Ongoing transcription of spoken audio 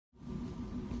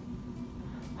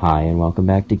Hi and welcome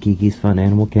back to Kiki's Fun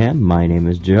Animal Camp. My name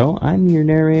is Joe, I'm your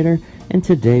narrator, and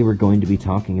today we're going to be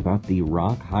talking about the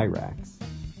rock hyrax.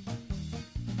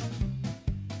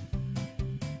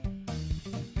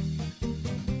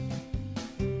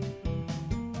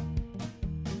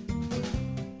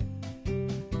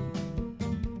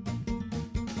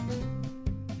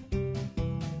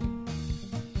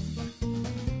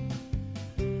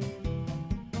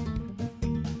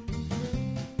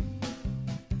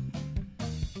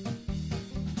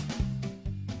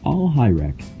 All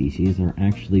Hyrax species are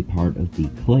actually part of the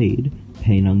clade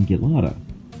Penungulata,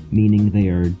 meaning they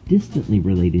are distantly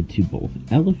related to both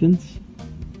elephants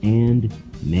and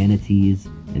manatees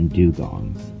and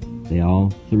dugongs. They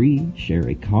all three share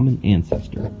a common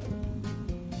ancestor.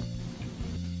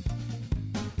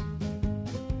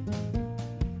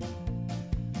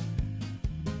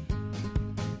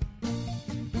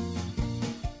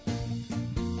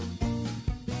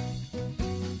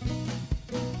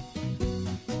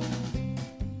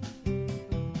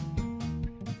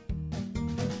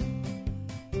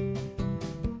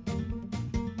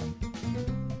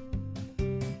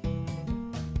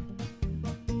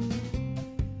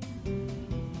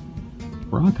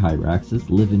 Rock hyraxes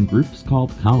live in groups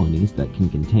called colonies that can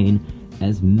contain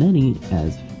as many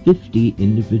as 50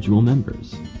 individual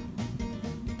members.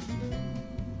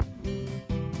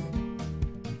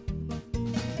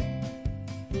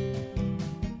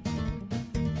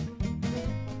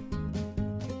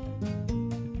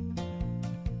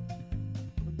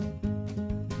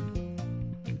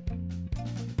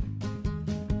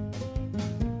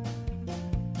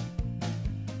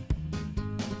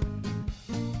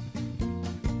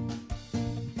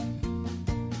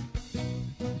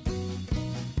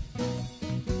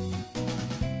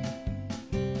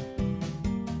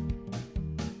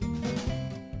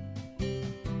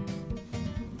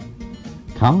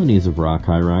 Colonies of rock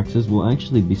hyraxes will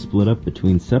actually be split up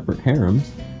between separate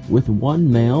harems, with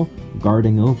one male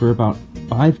guarding over about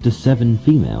 5 to 7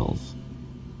 females.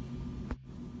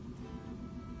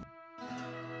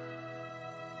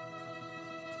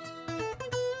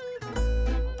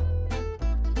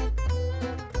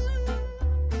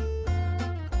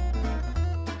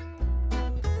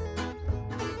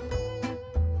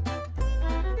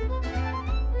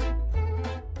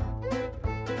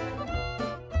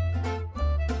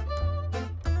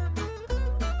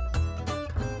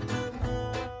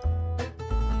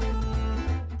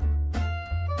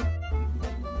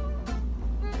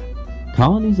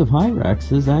 Colonies of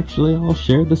hyraxes actually all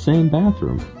share the same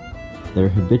bathroom. They're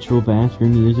habitual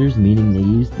bathroom users, meaning they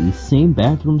use the same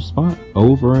bathroom spot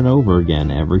over and over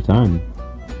again every time.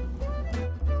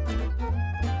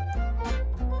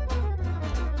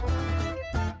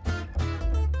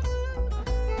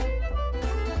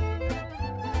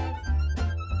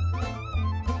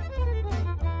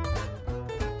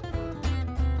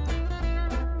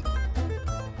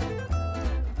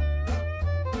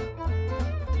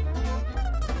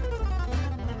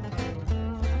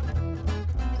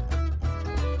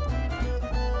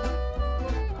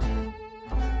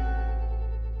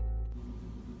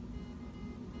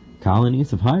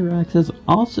 Colonies of hyraxes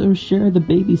also share the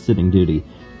babysitting duty.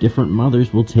 Different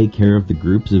mothers will take care of the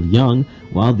groups of young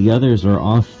while the others are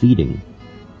off feeding.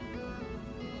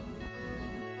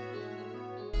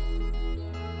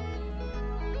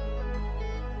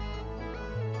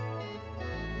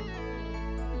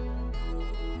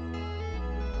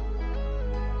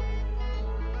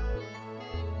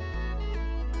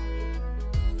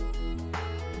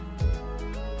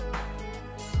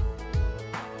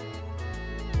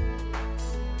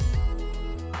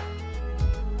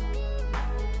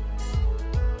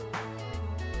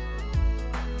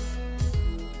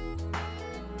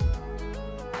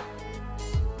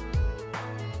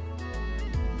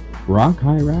 Rock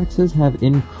hyraxes have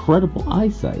incredible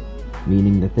eyesight,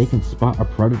 meaning that they can spot a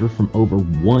predator from over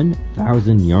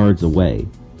 1,000 yards away.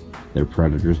 Their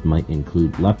predators might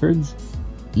include leopards,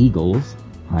 eagles,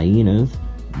 hyenas,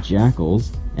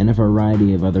 jackals, and a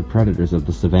variety of other predators of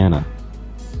the savanna.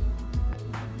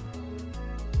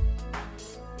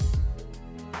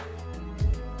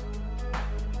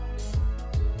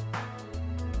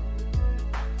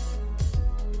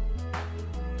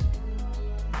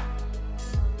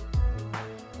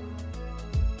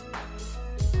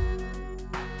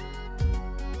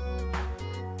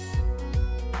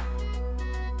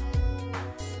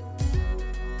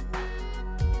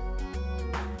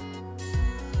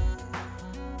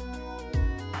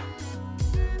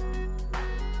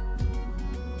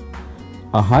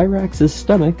 A hyrax's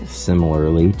stomach,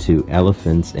 similarly to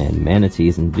elephants and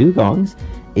manatees and dugongs,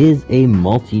 is a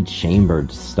multi-chambered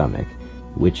stomach,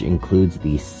 which includes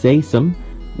the sesame,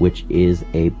 which is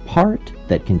a part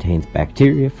that contains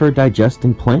bacteria for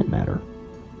digesting plant matter.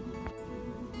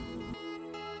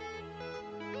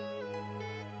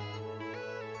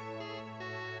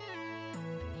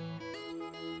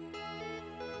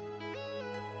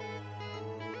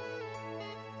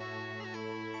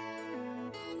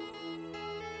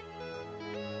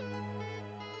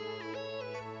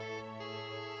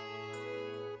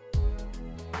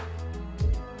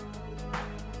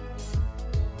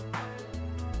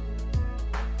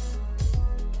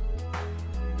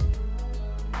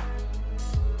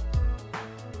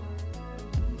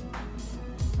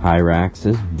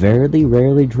 Hyraxes very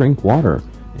rarely drink water.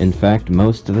 In fact,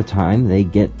 most of the time they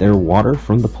get their water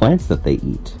from the plants that they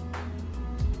eat.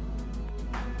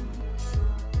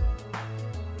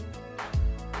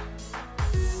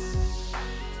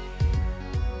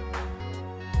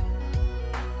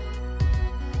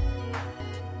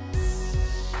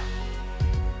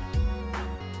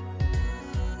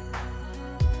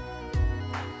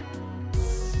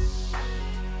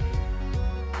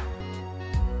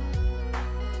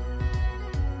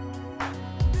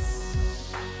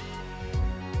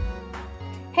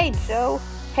 Hey Joe,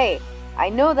 hey, I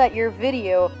know that your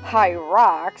video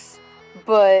Hyrax,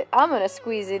 but I'm gonna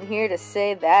squeeze in here to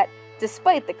say that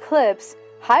despite the clips,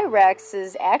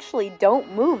 Hyraxes actually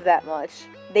don't move that much.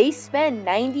 They spend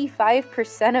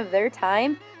 95% of their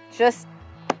time just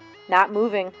not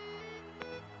moving.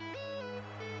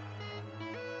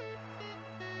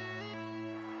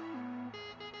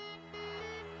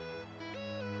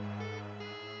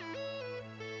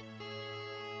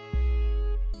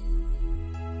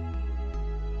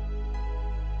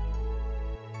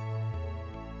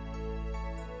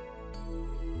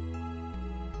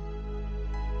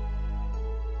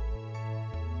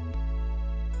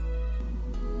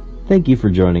 Thank you for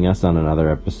joining us on another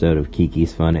episode of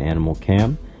Kiki's Fun Animal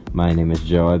Cam. My name is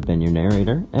Joe, I've been your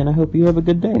narrator, and I hope you have a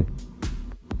good day.